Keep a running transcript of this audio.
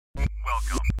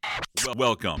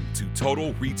Welcome to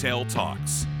Total Retail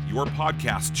Talks, your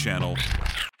podcast channel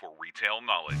for retail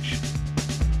knowledge.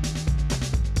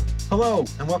 Hello,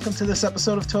 and welcome to this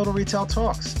episode of Total Retail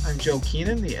Talks. I'm Joe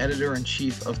Keenan, the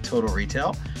editor-in-chief of Total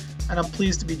Retail, and I'm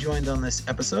pleased to be joined on this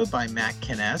episode by Matt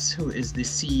Kaness, who is the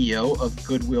CEO of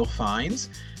GoodwillFinds.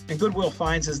 And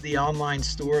GoodwillFinds is the online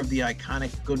store of the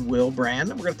iconic Goodwill brand.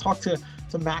 And we're going to talk to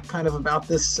Matt kind of about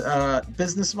this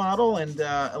business model and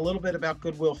a little bit about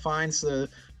GoodwillFinds so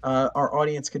our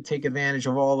audience could take advantage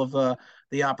of all of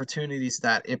the opportunities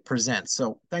that it presents.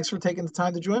 So thanks for taking the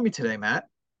time to join me today, Matt.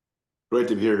 Great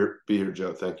to be here,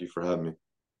 Joe. Thank you for having me.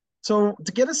 So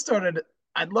to get us started,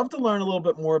 I'd love to learn a little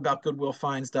bit more about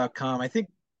GoodwillFinds.com. I think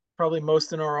probably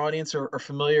most in our audience are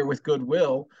familiar with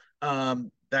Goodwill,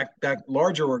 that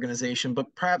larger organization,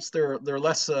 but perhaps they're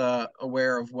less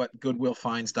aware of what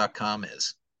GoodwillFinds.com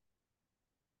is.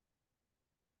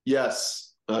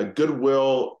 Yes,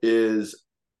 Goodwill is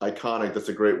iconic. That's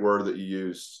a great word that you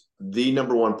used. The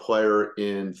number one player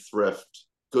in thrift.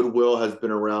 Goodwill has been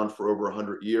around for over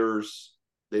 100 years.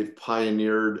 They've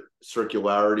pioneered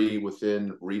circularity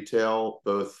within retail,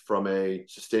 both from a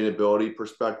sustainability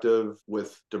perspective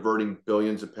with diverting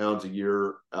billions of pounds a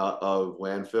year out of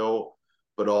landfill,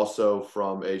 but also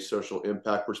from a social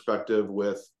impact perspective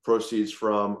with proceeds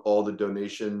from all the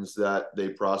donations that they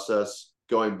process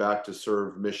going back to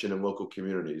serve mission and local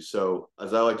communities. So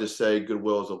as I like to say,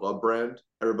 Goodwill is a love brand.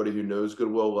 Everybody who knows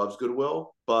Goodwill loves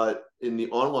Goodwill, but in the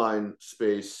online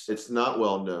space, it's not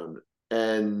well known.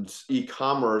 And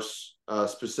e-commerce,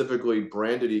 specifically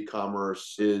branded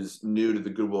e-commerce, is new to the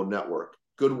Goodwill network.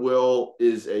 Goodwill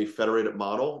is a federated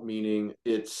model, meaning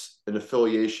it's an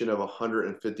affiliation of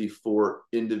 154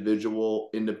 individual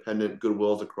independent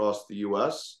Goodwills across the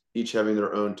US, each having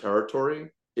their own territory.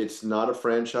 It's not a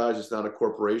franchise, it's not a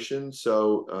corporation,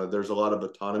 so there's a lot of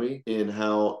autonomy in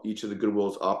how each of the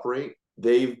Goodwills operate.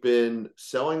 They've been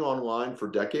selling online for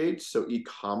decades, so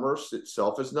e-commerce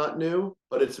itself is not new,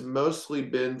 but it's mostly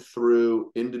been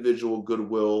through individual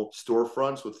Goodwill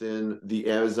storefronts within the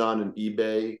Amazon and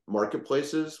eBay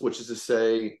marketplaces, which is to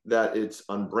say that it's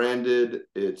unbranded,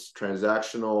 it's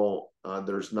transactional,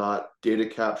 there's not data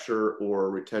capture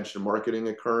or retention marketing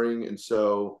occurring. And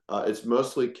so it's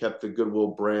mostly kept the Goodwill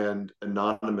brand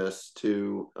anonymous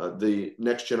to the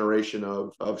next generation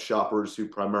of shoppers who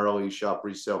primarily shop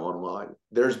resale online.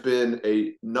 There's been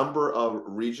a number of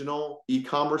regional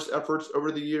e-commerce efforts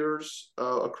over the years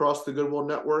across the Goodwill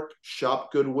network.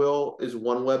 Shop Goodwill is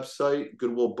one website,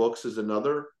 Goodwill Books is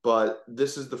another, but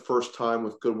this is the first time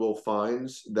with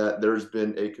GoodwillFinds that there's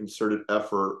been a concerted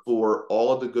effort for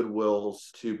all of the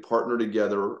Goodwills to partner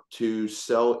together to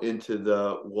sell into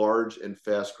the large and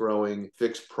fast-growing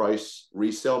fixed price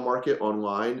resale market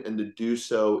online, and to do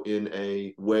so in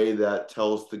a way that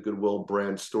tells the Goodwill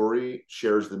brand story,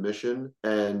 shares the mission,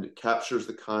 and captures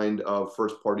the kind of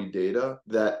first-party data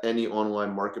that any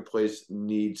online marketplace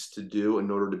needs to do in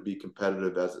order to be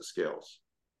competitive as it scales.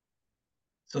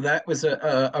 So that was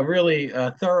a really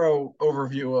thorough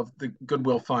overview of the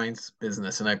GoodwillFinds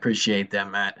business, and I appreciate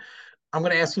that, Matt. I'm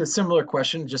going to ask you a similar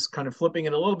question, just kind of flipping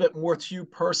it a little bit more to you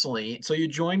personally. So you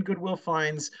joined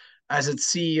GoodwillFinds as its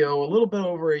CEO a little bit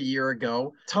over a year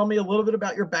ago. Tell me a little bit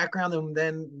about your background and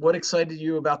then what excited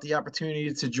you about the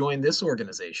opportunity to join this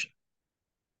organization.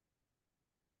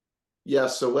 Yeah,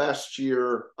 so last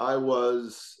year, at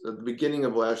the beginning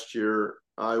of last year,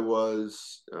 I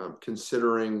was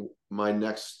considering my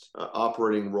next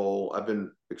operating role. I've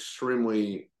been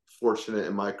extremely fortunate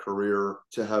in my career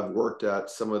to have worked at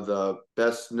some of the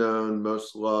best known,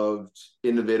 most loved,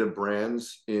 innovative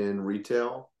brands in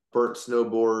retail. Burnt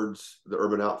Snowboards, the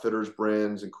Urban Outfitters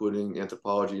brands, including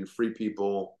Anthropologie and Free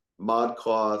People,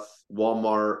 ModCloth,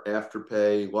 Walmart,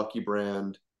 Afterpay, Lucky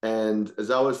Brand. And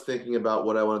as I was thinking about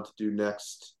what I wanted to do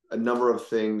next, a number of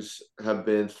things have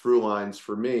been through lines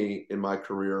for me in my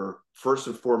career. First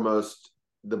and foremost,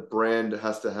 the brand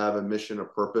has to have a mission or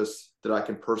purpose that I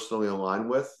can personally align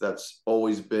with. That's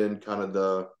always been kind of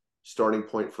the starting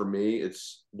point for me.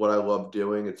 It's what I love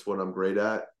doing. It's what I'm great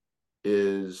at,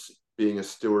 is being a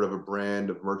steward of a brand,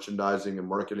 of merchandising and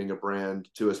marketing a brand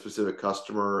to a specific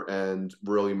customer, and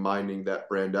really mining that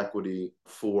brand equity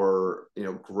for,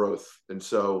 growth. And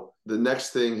so the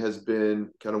next thing has been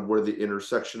kind of where the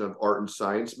intersection of art and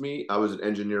science meet. I was an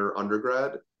engineer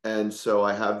undergrad, and so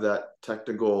I have that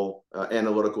technical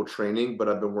analytical training, but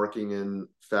I've been working in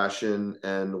fashion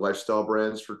and lifestyle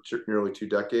brands for nearly 2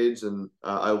 decades. And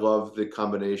I love the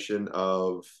combination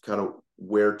of kind of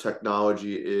where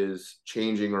technology is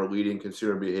changing or leading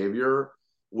consumer behavior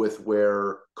with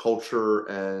where culture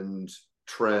and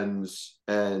trends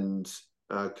and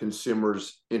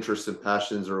consumers' interests and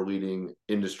passions are leading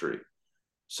industry.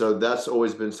 So that's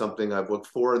always been something I've looked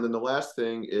for. And then the last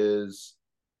thing is,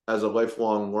 as a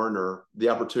lifelong learner, the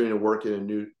opportunity to work in a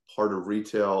new part of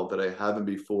retail that I haven't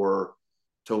before,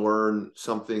 to learn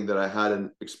something that I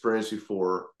hadn't experienced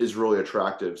before, is really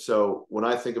attractive. So when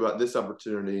I think about this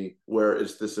opportunity, where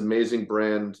it's this amazing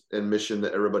brand and mission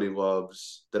that everybody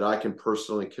loves, that I can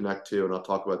personally connect to, and I'll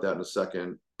talk about that in a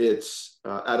second, it's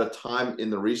at a time in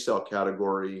the resale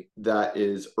category that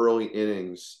is early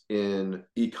innings in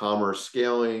e-commerce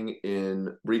scaling,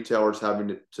 in retailers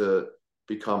having to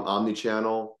become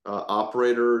omni-channel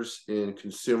operators, in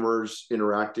consumers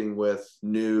interacting with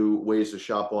new ways to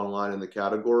shop online in the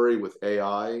category, with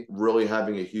AI really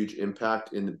having a huge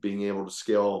impact in being able to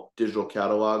scale digital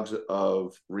catalogs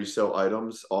of resale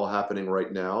items, all happening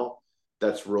right now.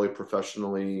 That's really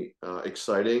professionally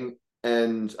exciting.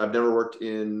 And I've never worked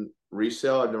in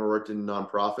resale. I've never worked in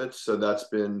nonprofits. So that's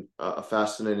been a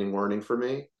fascinating learning for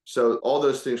me. So all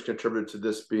those things contributed to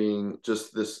this being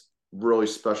just this really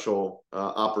special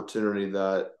opportunity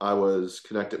that I was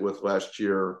connected with last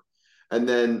year. And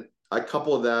then I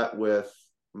couple that with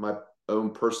my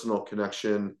own personal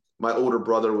connection. My older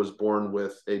brother was born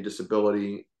with a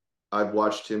disability. I've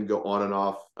watched him go on and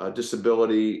off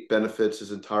disability benefits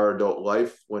his entire adult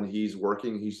life. When he's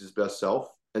working, he's his best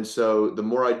self. And so the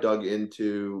more I dug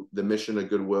into the mission of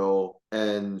Goodwill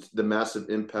and the massive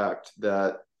impact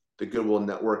that the Goodwill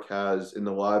network has in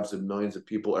the lives of millions of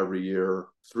people every year,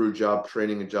 through job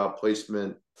training and job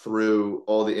placement, through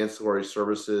all the ancillary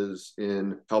services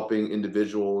in helping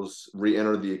individuals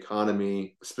re-enter the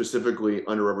economy, specifically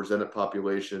underrepresented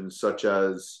populations, such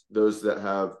as those that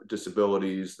have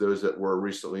disabilities, those that were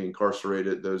recently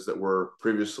incarcerated, those that were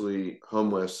previously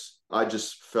homeless. I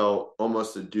just felt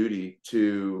almost a duty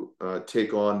to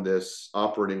take on this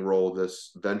operating role,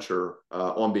 this venture,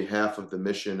 on behalf of the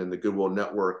mission and the Goodwill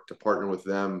Network, to partner with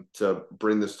them to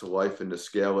bring this to life and to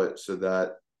scale it so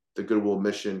that the Goodwill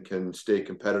mission can stay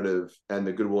competitive and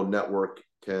the Goodwill Network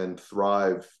can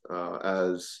thrive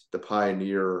as the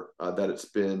pioneer that it's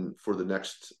been for the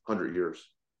next 100 years.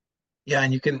 Yeah,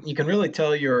 and you can really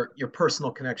tell your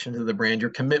personal connection to the brand, your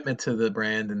commitment to the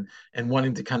brand, and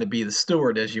wanting to kind of be the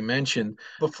steward, as you mentioned.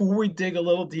 Before we dig a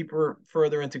little deeper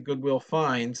further into Goodwill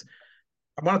Finds,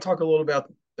 I want to talk a little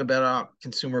about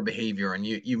consumer behavior, and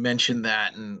you mentioned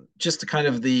that, and just the kind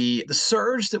of the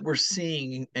surge that we're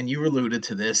seeing, and you alluded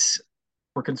to this,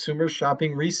 for consumers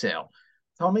shopping resale.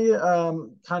 Tell me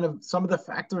kind of some of the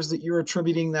factors that you're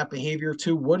attributing that behavior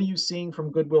to. What are you seeing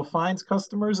from Goodwill Finds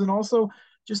customers, and also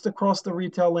just across the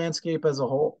retail landscape as a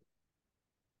whole?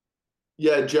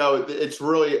 Yeah, Joe, it's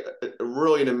really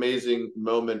an amazing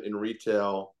moment in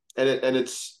retail, and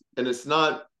it's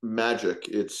not magic.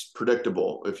 It's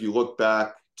predictable. If you look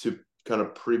back to kind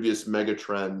of previous mega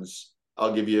trends,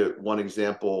 I'll give you one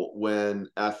example. When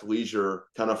athleisure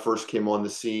kind of first came on the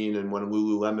scene, and when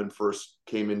Lululemon first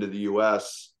came into the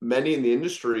US, many in the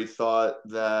industry thought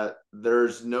that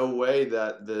there's no way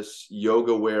that this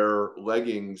yoga wear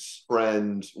leggings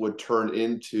trend would turn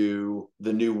into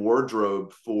the new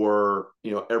wardrobe for,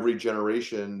 every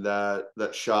generation that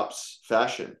shops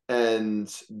fashion.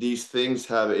 And these things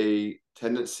have a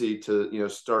tendency to,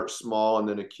 start small and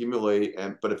then accumulate.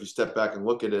 But if you step back and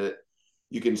look at it,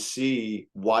 you can see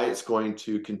why it's going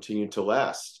to continue to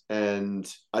last.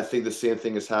 And I think the same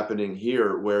thing is happening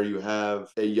here, where you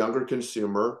have a younger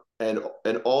consumer, and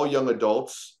all young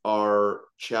adults are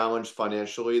challenged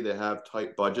financially. They have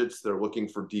tight budgets. They're looking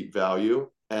for deep value.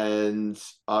 And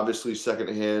obviously,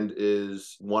 secondhand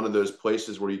is one of those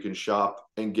places where you can shop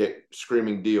and get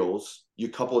screaming deals. You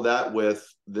couple that with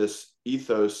this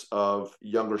ethos of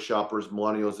younger shoppers,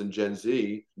 millennials and Gen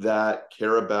Z, that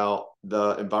care about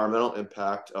the environmental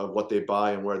impact of what they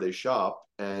buy and where they shop.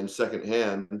 And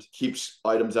secondhand keeps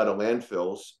items out of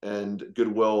landfills. And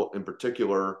Goodwill, in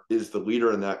particular, is the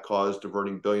leader in that cause,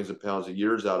 diverting billions of pounds of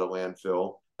years out of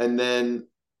landfill. And then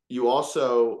you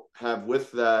also have,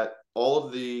 with that, all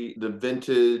of the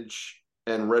vintage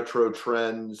and retro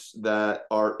trends that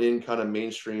are in kind of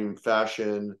mainstream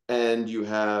fashion. And you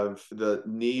have the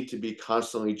need to be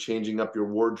constantly changing up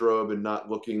your wardrobe and not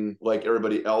looking like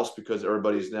everybody else, because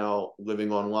everybody's now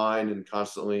living online and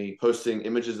constantly posting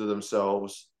images of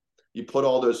themselves. You put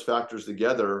all those factors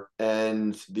together,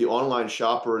 and the online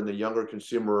shopper and the younger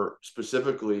consumer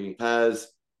specifically has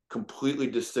completely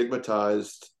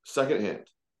destigmatized secondhand.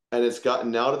 And it's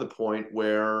gotten now to the point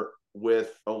where,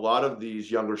 with a lot of these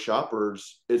younger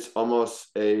shoppers, it's almost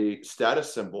a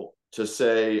status symbol to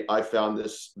say, I found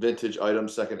this vintage item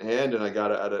secondhand and I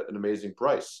got it at an amazing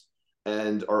price.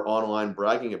 and are online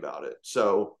bragging about it.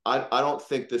 So I don't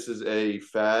think this is a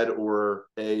fad or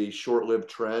a short-lived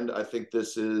trend. I think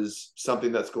this is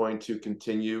something that's going to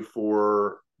continue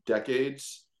for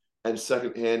decades. And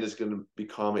secondhand is going to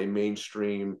become a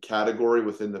mainstream category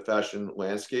within the fashion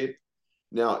landscape.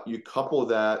 Now, you couple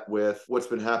that with what's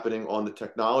been happening on the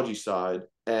technology side,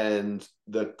 and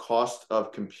the cost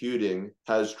of computing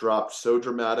has dropped so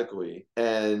dramatically,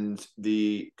 and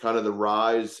the kind of the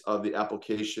rise of the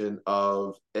application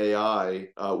of AI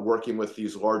working with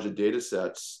these larger data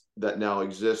sets that now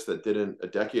exist that didn't a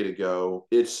decade ago.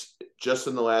 It's just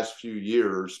in the last few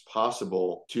years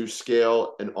possible to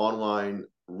scale an online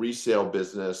resale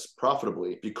business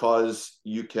profitably, because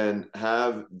you can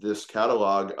have this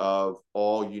catalog of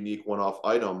all unique one-off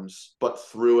items, but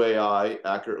through AI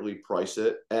accurately price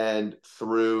it, and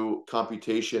through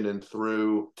computation and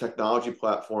through technology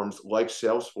platforms like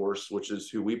Salesforce, which is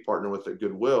who we partner with at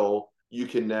Goodwill, you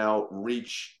can now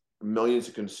reach millions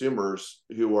of consumers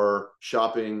who are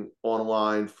shopping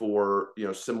online for,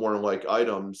 similar like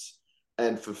items,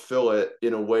 and fulfill it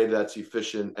in a way that's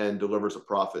efficient and delivers a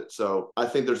profit. So I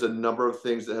think there's a number of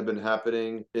things that have been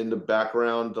happening in the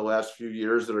background the last few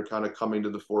years that are kind of coming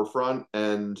to the forefront.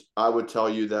 And I would tell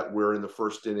you that we're in the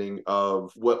first inning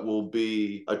of what will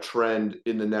be a trend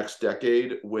in the next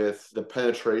decade, with the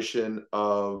penetration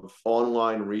of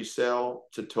online resale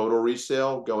to total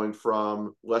resale going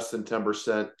from less than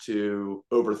 10% to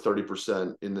over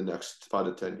 30% in the next 5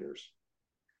 to 10 years.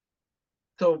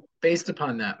 So based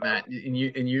upon that, Matt, in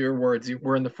your words,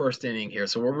 we're in the first inning here.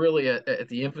 So we're really at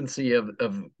the infancy of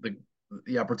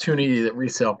the opportunity that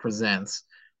resale presents.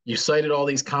 You cited all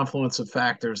these confluence of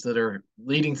factors that are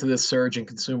leading to this surge in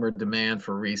consumer demand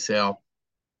for resale.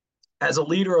 As a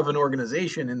leader of an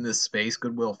organization in this space,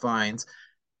 Goodwill Finds,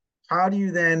 how do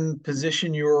you then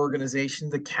position your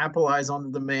organization to capitalize on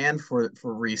the demand for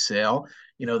resale?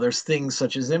 There's things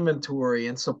such as inventory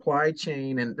and supply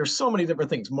chain, and there's so many different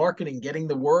things. Marketing, getting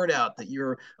the word out that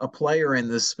you're a player in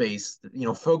this space.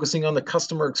 Focusing on the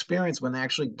customer experience when they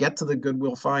actually get to the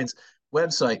Goodwill Finds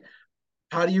website.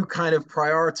 How do you kind of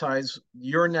prioritize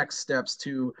your next steps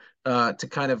to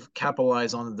kind of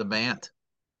capitalize on the demand?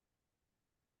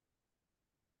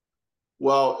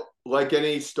 Well, like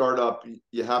any startup,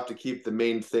 you have to keep the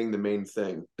main thing the main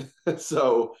thing.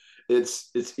 So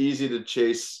it's easy to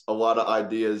chase a lot of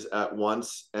ideas at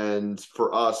once. And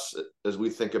for us, as we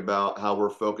think about how we're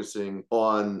focusing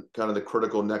on kind of the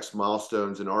critical next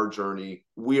milestones in our journey,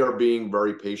 we are being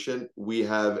very patient. We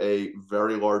have a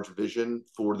very large vision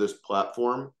for this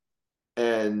platform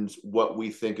and what we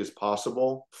think is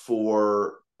possible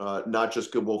for not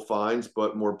just Goodwill Finds,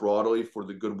 but more broadly for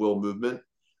the Goodwill movement,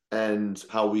 and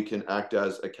how we can act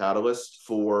as a catalyst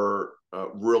for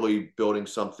really building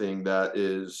something that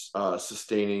is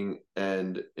sustaining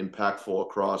and impactful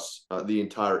across the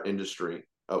entire industry.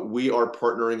 We are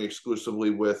partnering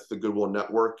exclusively with the Goodwill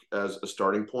Network as a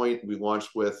starting point. We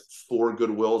launched with 4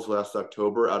 Goodwills last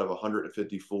October out of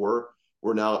 154.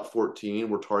 We're now at 14.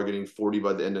 We're targeting 40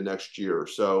 by the end of next year.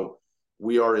 So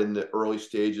we are in the early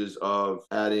stages of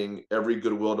adding every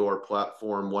Goodwill to our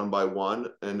platform one by one,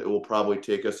 and it will probably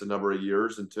take us a number of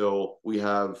years until we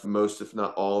have most, if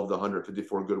not all, of the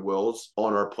 154 Goodwills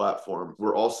on our platform.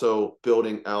 We're also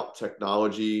building out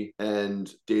technology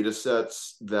and data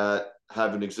sets that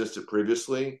haven't existed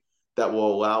previously, that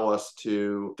will allow us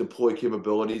to deploy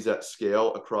capabilities at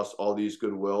scale across all these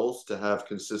Goodwills to have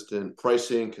consistent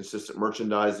pricing, consistent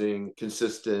merchandising,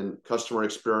 consistent customer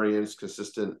experience,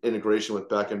 consistent integration with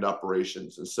back-end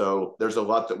operations. And so there's a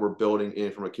lot that we're building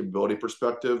in from a capability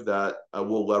perspective that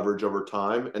we'll leverage over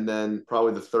time. And then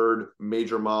probably the third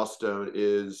major milestone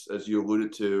is, as you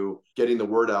alluded to, getting the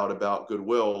word out about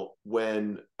Goodwill.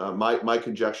 When my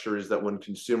conjecture is that when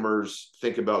consumers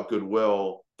think about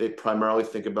Goodwill, they primarily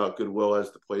think about Goodwill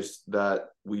as the place that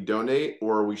we donate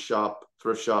or we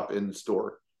thrift shop in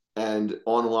store. And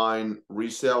online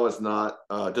resale is not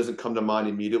doesn't come to mind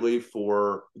immediately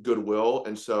for Goodwill.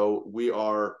 And so we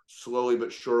are slowly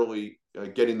but surely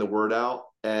getting the word out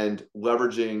and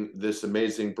leveraging this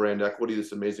amazing brand equity,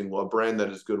 this amazing love brand that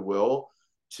is Goodwill,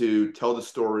 to tell the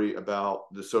story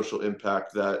about the social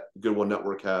impact that Goodwill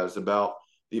Network has, about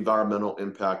the environmental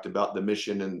impact, about the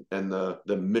mission and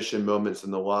the mission moments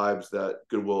in the lives that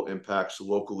Goodwill impacts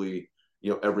locally,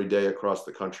 every day across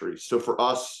the country. So for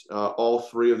us, all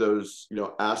three of those,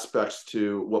 aspects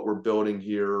to what we're building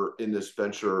here in this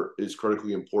venture is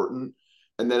critically important.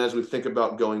 And then as we think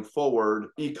about going forward,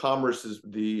 e-commerce is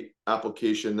the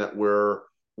application that we're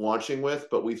launching with,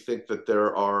 but we think that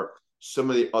there are some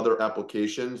of the other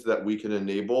applications that we can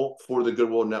enable for the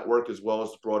Goodwill network as well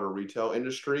as the broader retail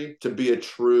industry to be a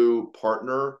true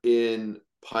partner in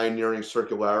pioneering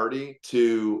circularity,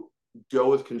 to go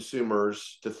with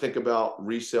consumers, to think about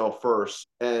resale first,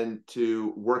 and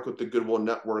to work with the Goodwill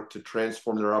network to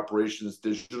transform their operations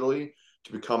digitally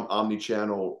to become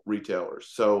omni-channel retailers.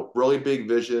 So really big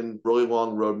vision, really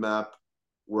long roadmap.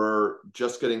 We're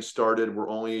just getting started. We're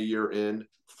only a year in.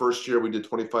 First year, we did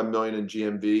 25 million in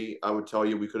GMV. I would tell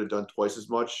you we could have done twice as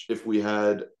much if we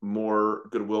had more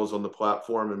Goodwills on the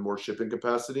platform and more shipping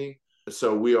capacity.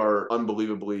 So we are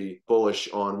unbelievably bullish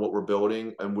on what we're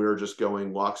building, and we're just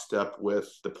going lockstep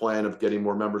with the plan of getting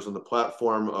more members on the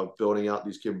platform, of building out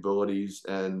these capabilities,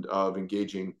 and of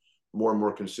engaging more and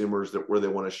more consumers that where they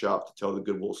want to shop to tell the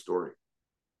Goodwill story.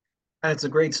 And it's a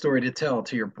great story to tell,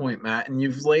 to your point, Matt. And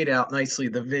you've laid out nicely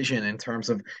the vision in terms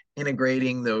of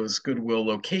integrating those Goodwill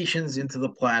locations into the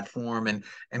platform and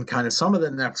kind of some of the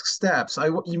next steps.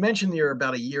 You mentioned you're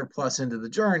about a year plus into the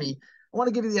journey. I want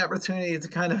to give you the opportunity to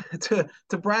kind of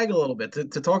to brag a little bit,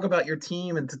 to talk about your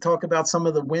team and to talk about some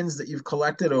of the wins that you've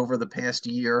collected over the past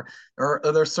year. Are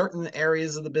there certain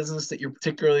areas of the business that you're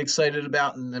particularly excited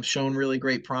about and have shown really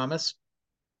great promise?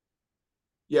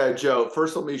 Yeah, Joe,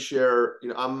 first let me share,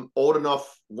 I'm old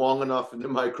enough, long enough into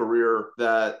my career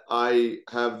that I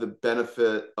have the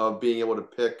benefit of being able to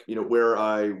pick, where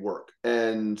I work.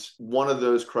 And one of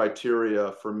those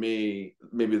criteria for me,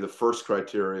 maybe the first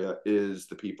criteria, is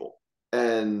the people.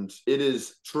 And it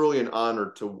is truly an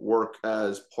honor to work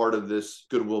as part of this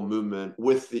Goodwill movement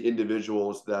with the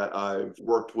individuals that I've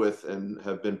worked with and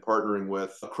have been partnering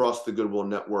with across the Goodwill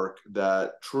network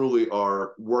that truly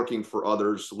are working for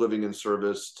others, living in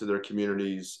service to their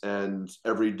communities, and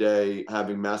every day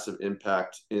having massive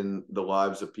impact in the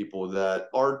lives of people that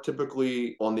are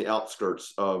typically on the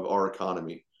outskirts of our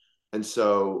economy. And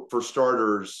so for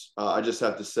starters, I just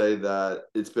have to say that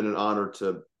it's been an honor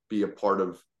to be a part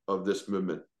of this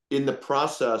movement. In the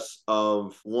process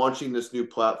of launching this new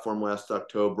platform last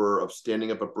October, of standing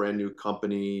up a brand new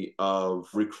company, of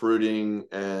recruiting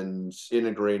and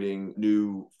integrating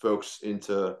new folks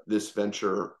into this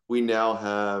venture, we now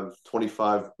have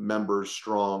 25 members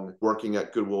strong working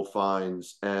at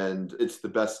GoodwillFinds, and it's the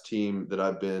best team that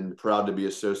I've been proud to be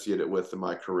associated with in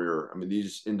my career. I mean,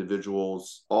 these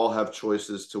individuals all have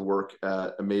choices to work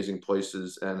at amazing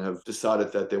places and have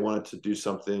decided that they wanted to do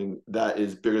something that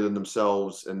is bigger than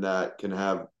themselves and that can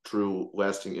have true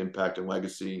lasting impact and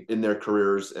legacy in their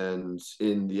careers and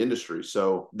in the industry.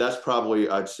 So that's probably,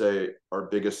 I'd say, our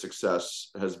biggest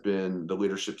success has been the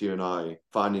leadership team and I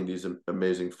finding these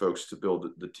amazing folks to build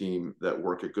the team that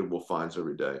work at GoodwillFinds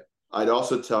every day. I'd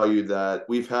also tell you that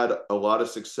we've had a lot of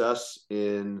success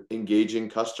in engaging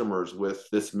customers with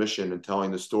this mission and telling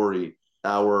the story.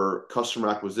 Our customer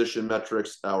acquisition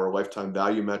metrics, our lifetime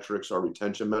value metrics, our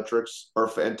retention metrics are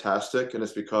fantastic. And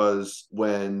it's because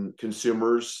when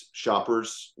consumers,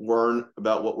 shoppers learn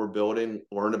about what we're building,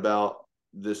 learn about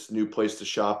this new place to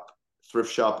shop,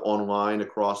 thrift shop online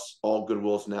across all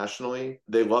Goodwills nationally,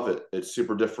 they love it. It's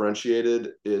super differentiated.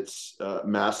 It's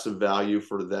massive value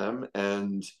for them,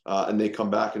 and they come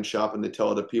back and shop and they tell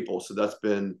other people. So that's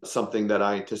been something that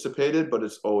I anticipated, but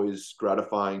it's always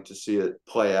gratifying to see it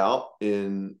play out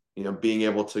in being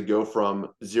able to go from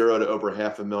 0 to over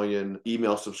 500,000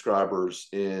 email subscribers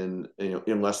in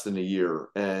less than a year,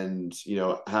 and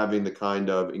having the kind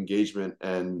of engagement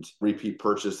and repeat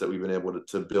purchase that we've been able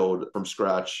to build from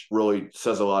scratch really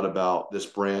says a lot about this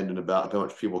brand and about how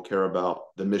much people care about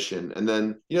the mission. And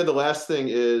then the last thing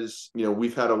is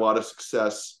we've had a lot of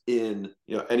success in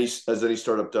any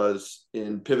startup does,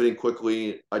 in pivoting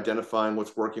quickly, identifying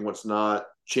what's working, what's not,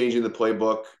 changing the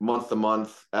playbook month to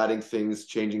month, adding things,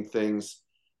 changing things.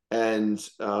 And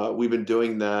we've been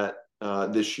doing that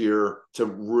this year to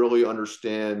really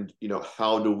understand,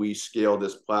 how do we scale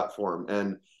this platform?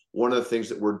 And one of the things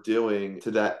that we're doing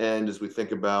to that end as we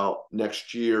think about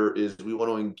next year is we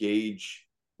want to engage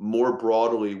more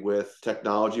broadly with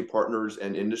technology partners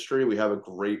and industry. We have a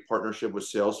great partnership with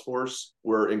Salesforce.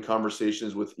 We're in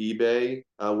conversations with eBay.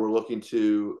 We're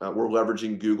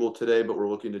leveraging Google today, but we're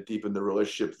looking to deepen the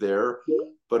relationship there.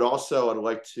 But also I'd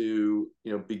like to,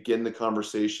 begin the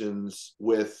conversations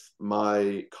with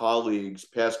my colleagues,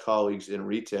 past colleagues in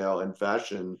retail and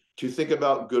fashion, to think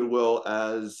about Goodwill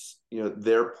as,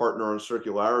 their partner on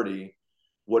circularity.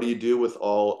 What do you do with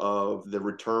all of the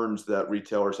returns that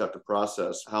retailers have to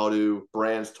process? How do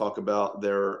brands talk about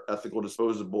their ethical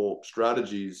disposable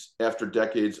strategies after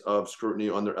decades of scrutiny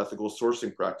on their ethical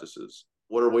sourcing practices?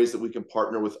 What are ways that we can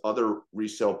partner with other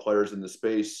resale players in the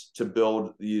space to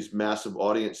build these massive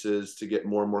audiences to get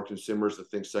more and more consumers to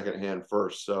think secondhand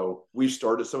first? So we've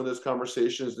started some of those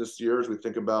conversations this year as we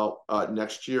think about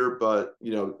next year. But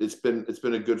it's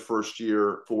been a good first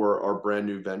year for our brand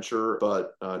new venture,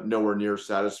 but nowhere near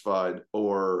satisfied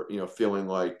or feeling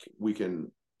like we can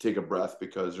take a breath,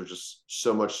 because there's just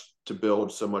so much to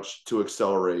build, so much to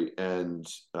accelerate, and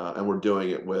we're doing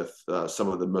it with some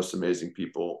of the most amazing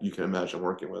people you can imagine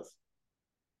working with.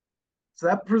 So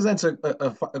that presents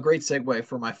a great segue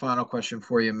for my final question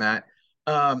for you, Matt.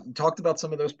 Talked about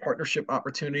some of those partnership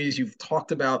opportunities. You've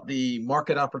talked about the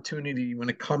market opportunity when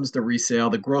it comes to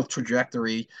resale, the growth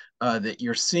trajectory that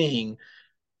you're seeing.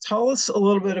 Tell us a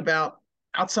little bit about,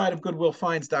 outside of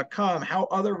GoodwillFinds.com, how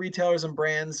other retailers and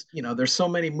brands, there's so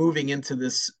many moving into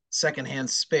this secondhand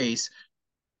space.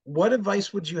 What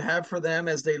advice would you have for them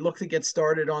as they look to get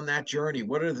started on that journey?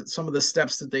 What are some of the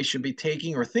steps that they should be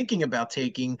taking or thinking about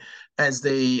taking as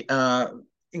they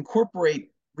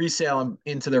incorporate resale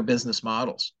into their business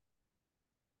models?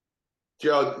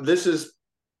 Joe, this is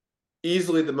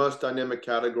easily the most dynamic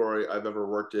category I've ever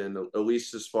worked in, at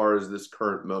least as far as this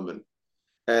current moment.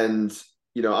 And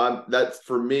that's,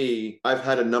 for me, I've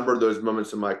had a number of those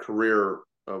moments in my career.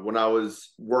 When I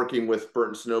was working with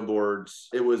Burton Snowboards,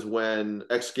 it was when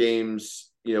X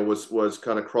Games, was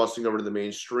kind of crossing over to the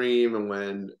mainstream, and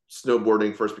when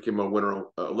snowboarding first became a winter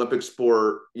Olympic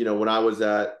sport. When I was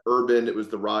at Urban, it was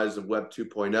the rise of Web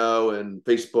 2.0 and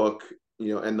Facebook,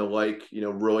 and the like,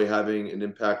 really having an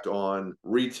impact on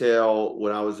retail.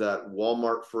 When I was at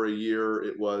Walmart for a year,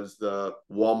 it was the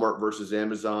Walmart versus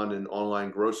Amazon and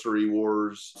online grocery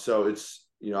wars. So it's,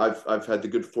 I've had the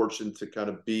good fortune to kind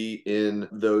of be in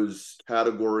those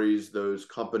categories, those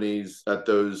companies, at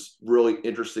those really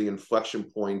interesting inflection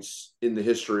points in the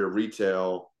history of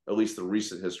retail, at least the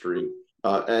recent history.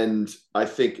 And I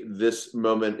think this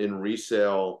moment in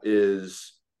resale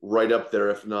is right up there,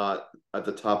 if not at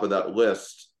the top of that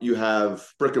list. You have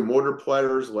brick and mortar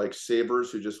players like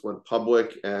Sabres, who just went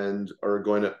public and are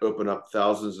going to open up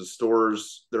thousands of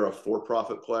stores. They're a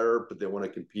for-profit player, but they want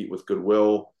to compete with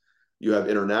Goodwill. You have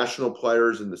international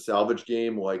players in the salvage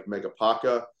game like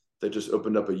Megapaka that just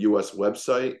opened up a US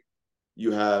website.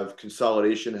 You have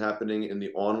consolidation happening in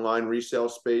the online resale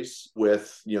space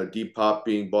with, Depop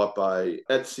being bought by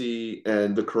Etsy,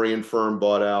 and the Korean firm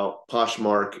bought out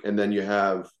Poshmark. And then you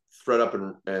have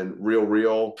ThredUp and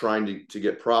RealReal trying to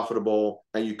get profitable.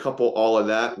 And you couple all of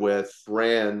that with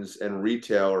brands and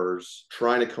retailers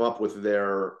trying to come up with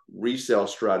their resale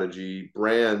strategy,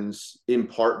 brands in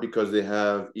part because they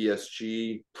have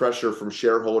ESG pressure from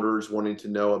shareholders wanting to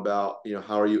know about,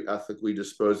 how are you ethically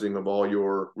disposing of all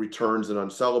your returns and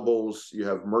unsellables. You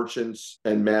have merchants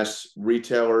and mass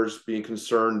retailers being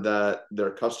concerned that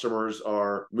their customers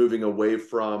are moving away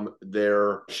from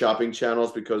their shopping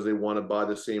channels because they want to buy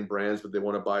the same brands, but they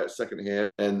want to buy it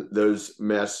secondhand. And those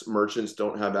mass merchants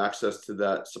don't have access to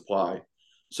that supply.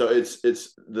 So it's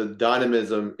the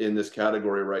dynamism in this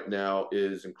category right now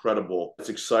is incredible. It's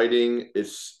exciting.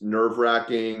 It's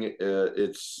nerve-wracking.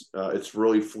 It's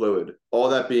really fluid. All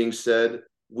that being said,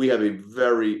 we have a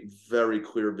very, very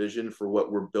clear vision for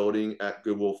what we're building at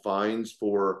Goodwill Finds,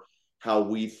 for how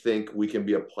we think we can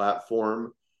be a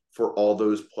platform for all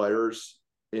those players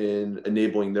in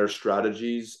enabling their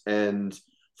strategies, and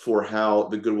for how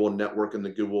the Goodwill network and the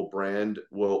Goodwill brand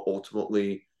will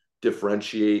ultimately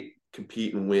differentiate,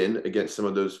 compete, and win against some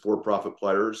of those for-profit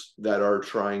players that are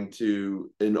trying to,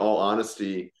 in all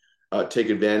honesty, take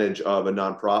advantage of a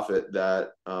nonprofit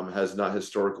that has not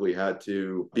historically had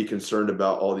to be concerned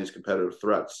about all these competitive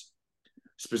threats.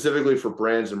 Specifically for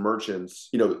brands and merchants,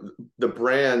 the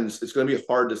brands, it's going to be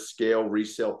hard to scale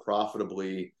resale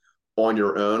profitably on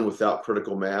your own without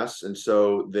critical mass. And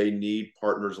so they need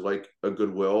partners like a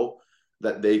Goodwill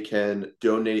that they can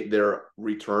donate their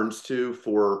returns to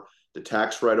for the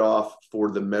tax write-off,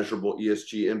 for the measurable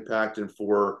ESG impact, and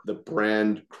for the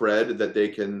brand cred that they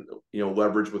can,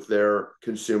 leverage with their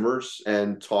consumers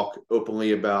and talk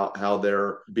openly about how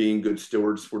they're being good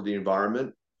stewards for the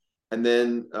environment. And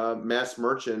then mass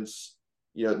merchants,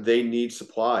 they need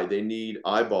supply, they need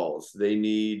eyeballs, they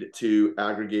need to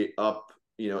aggregate up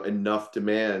enough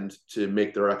demand to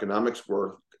make their economics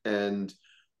work. And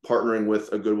partnering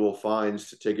with a Goodwill Finds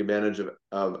to take advantage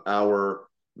of our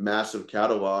massive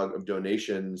catalog of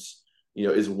donations,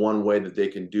 is one way that they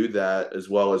can do that, as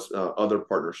well as other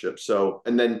partnerships. So,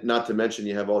 and then not to mention,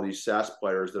 you have all these SaaS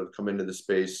players that have come into the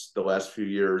space the last few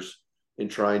years in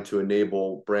trying to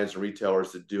enable brands and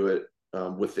retailers to do it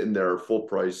within their full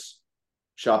price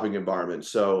shopping environment.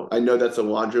 So I know that's a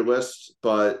laundry list,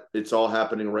 but it's all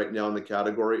happening right now in the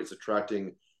category. It's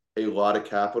attracting a lot of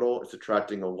capital. It's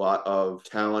attracting a lot of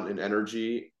talent and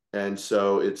energy. And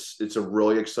so it's a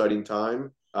really exciting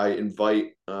time. I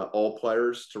invite all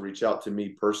players to reach out to me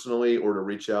personally or to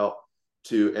reach out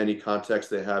to any contacts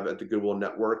they have at the Goodwill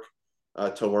Network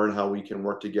to learn how we can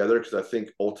work together. Because I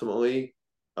think ultimately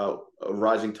a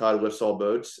rising tide lifts all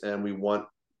boats, and we want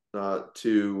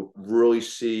to really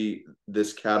see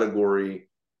this category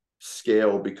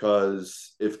scale,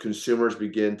 because if consumers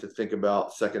begin to think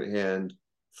about secondhand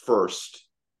first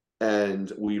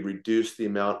and we reduce the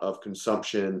amount of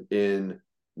consumption in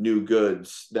new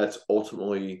goods, that's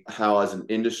ultimately how, as an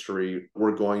industry,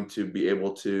 we're going to be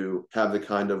able to have the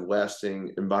kind of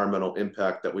lasting environmental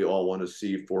impact that we all want to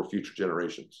see for future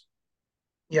generations.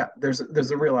 Yeah, there's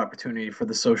a real opportunity for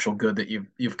the social good that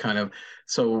you've kind of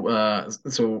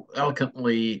so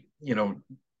eloquently,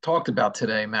 talked about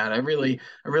today, Matt. I really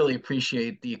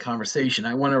appreciate the conversation.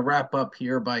 I want to wrap up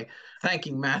here by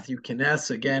thanking Matthew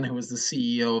Kaness again, who is the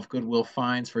CEO of Goodwill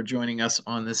Finds, for joining us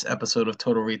on this episode of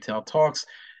Total Retail Talks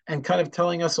and kind of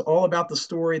telling us all about the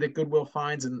story that Goodwill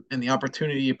Finds and the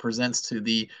opportunity it presents to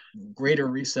the greater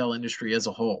resale industry as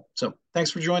a whole. So thanks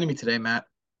for joining me today, Matt.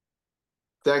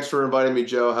 Thanks for inviting me,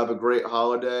 Joe. Have a great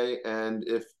holiday. And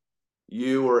if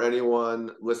you or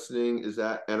anyone listening is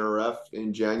at NRF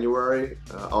in January,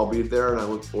 I'll be there, and I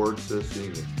look forward to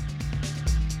seeing you.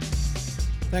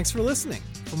 Thanks for listening.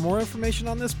 For more information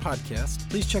on this podcast,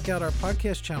 please check out our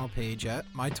podcast channel page at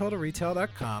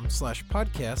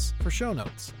mytotalretail.com/podcasts for show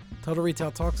notes. Total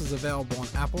Retail Talks is available on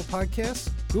Apple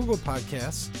Podcasts, Google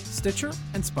Podcasts, Stitcher,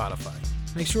 and Spotify.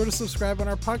 Make sure to subscribe on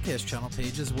our podcast channel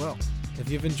page as well. If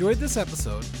you've enjoyed this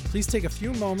episode, please take a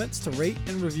few moments to rate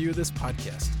and review this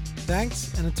podcast.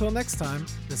 Thanks, and until next time,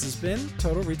 this has been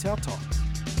Total Retail Talks.